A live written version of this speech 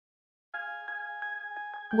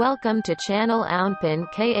Welcome to channel Audi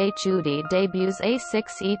debuts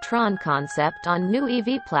A6 e-tron concept on new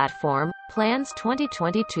EV platform, plans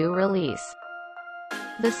 2022 release.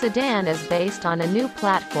 The sedan is based on a new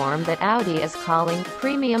platform that Audi is calling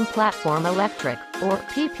Premium Platform Electric, or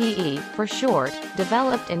PPE for short,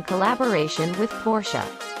 developed in collaboration with Porsche.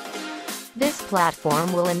 This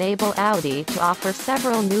platform will enable Audi to offer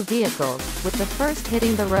several new vehicles, with the first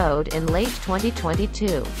hitting the road in late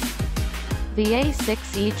 2022. The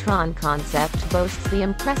A6 e-tron concept boasts the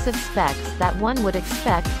impressive specs that one would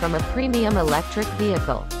expect from a premium electric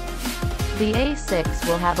vehicle. The A6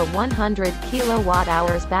 will have a 100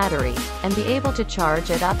 kWh battery, and be able to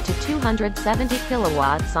charge at up to 270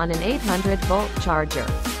 kilowatts on an 800-volt charger.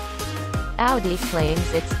 Audi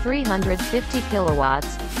claims its 350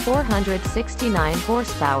 kilowatts, 469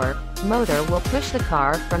 horsepower, motor will push the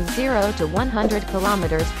car from 0 to 100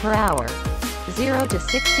 kilometers per hour, 0 to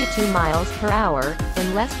 62 miles per hour,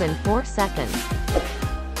 in less than 4 seconds.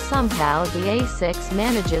 Somehow the A6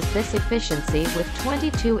 manages this efficiency with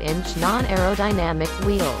 22-inch non-aerodynamic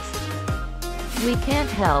wheels. We can't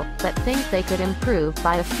help but think they could improve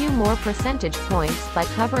by a few more percentage points by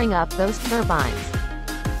covering up those turbines.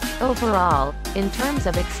 Overall, in terms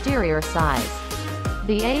of exterior size,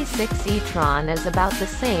 the A6 e-tron is about the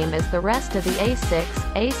same as the rest of the A6,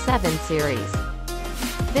 A7 series.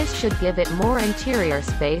 This should give it more interior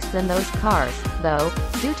space than those cars, though,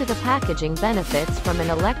 due to the packaging benefits from an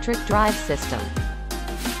electric drive system.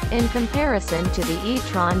 In comparison to the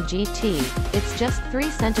e-tron GT, it's just 3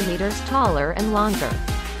 centimeters taller and longer.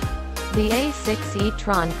 The A6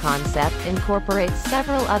 e-tron concept incorporates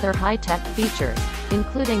several other high-tech features,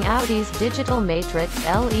 including Audi's digital matrix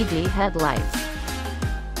LED headlights.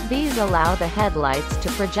 These allow the headlights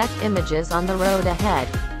to project images on the road ahead,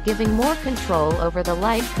 giving more control over the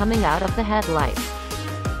light coming out of the headlights.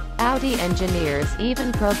 Audi engineers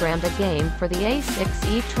even programmed a game for the A6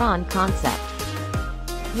 e-tron concept,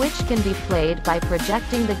 which can be played by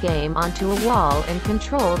projecting the game onto a wall and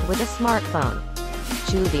controlled with a smartphone.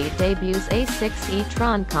 Audi debuts A6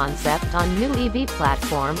 e-tron concept on new EV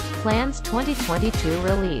platform, plans 2022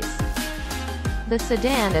 release. The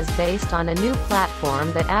sedan is based on a new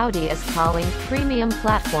platform that Audi is calling Premium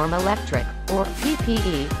Platform Electric, or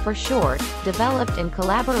PPE for short, developed in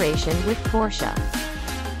collaboration with Porsche.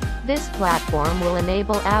 This platform will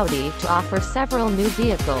enable Audi to offer several new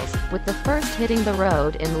vehicles, with the first hitting the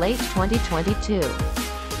road in late 2022.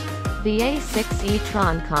 The A6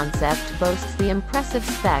 e-tron concept boasts the impressive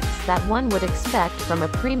specs that one would expect from a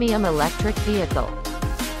premium electric vehicle.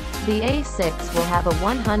 The A6 will have a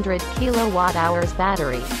 100 kWh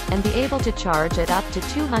battery, and be able to charge at up to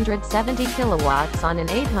 270 kilowatts on an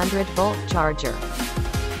 800-volt charger.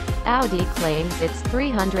 Audi claims its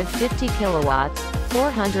 350 kilowatts,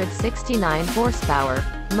 469 horsepower,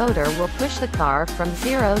 motor will push the car from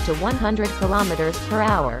 0 to 100 kilometers per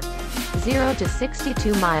hour, 0 to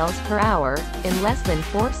 62 miles per hour, in less than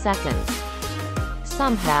 4 seconds.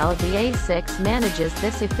 Somehow the A6 manages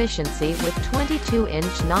this efficiency with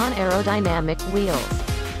 22-inch non-aerodynamic wheels.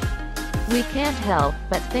 We can't help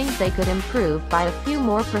but think they could improve by a few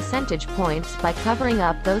more percentage points by covering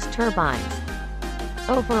up those turbines.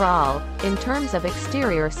 Overall, in terms of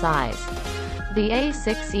exterior size, the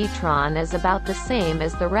A6 e-tron is about the same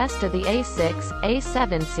as the rest of the A6,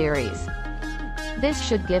 A7 series. This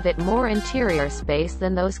should give it more interior space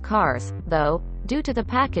than those cars, though, due to the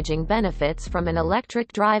packaging benefits from an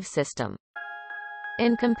electric drive system.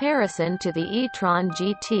 In comparison to the e-tron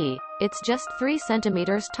GT, it's just 3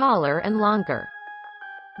 centimeters taller and longer.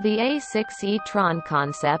 The A6 e-tron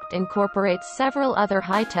concept incorporates several other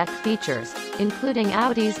high-tech features, including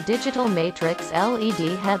Audi's digital matrix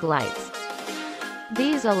LED headlights.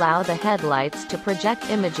 These allow the headlights to project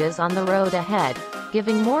images on the road ahead,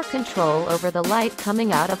 giving more control over the light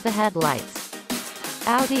coming out of the headlights.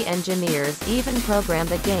 Audi engineers even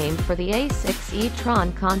programmed a game for the A6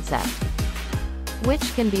 e-tron concept, which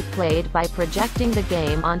can be played by projecting the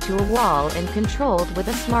game onto a wall and controlled with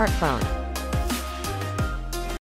a smartphone.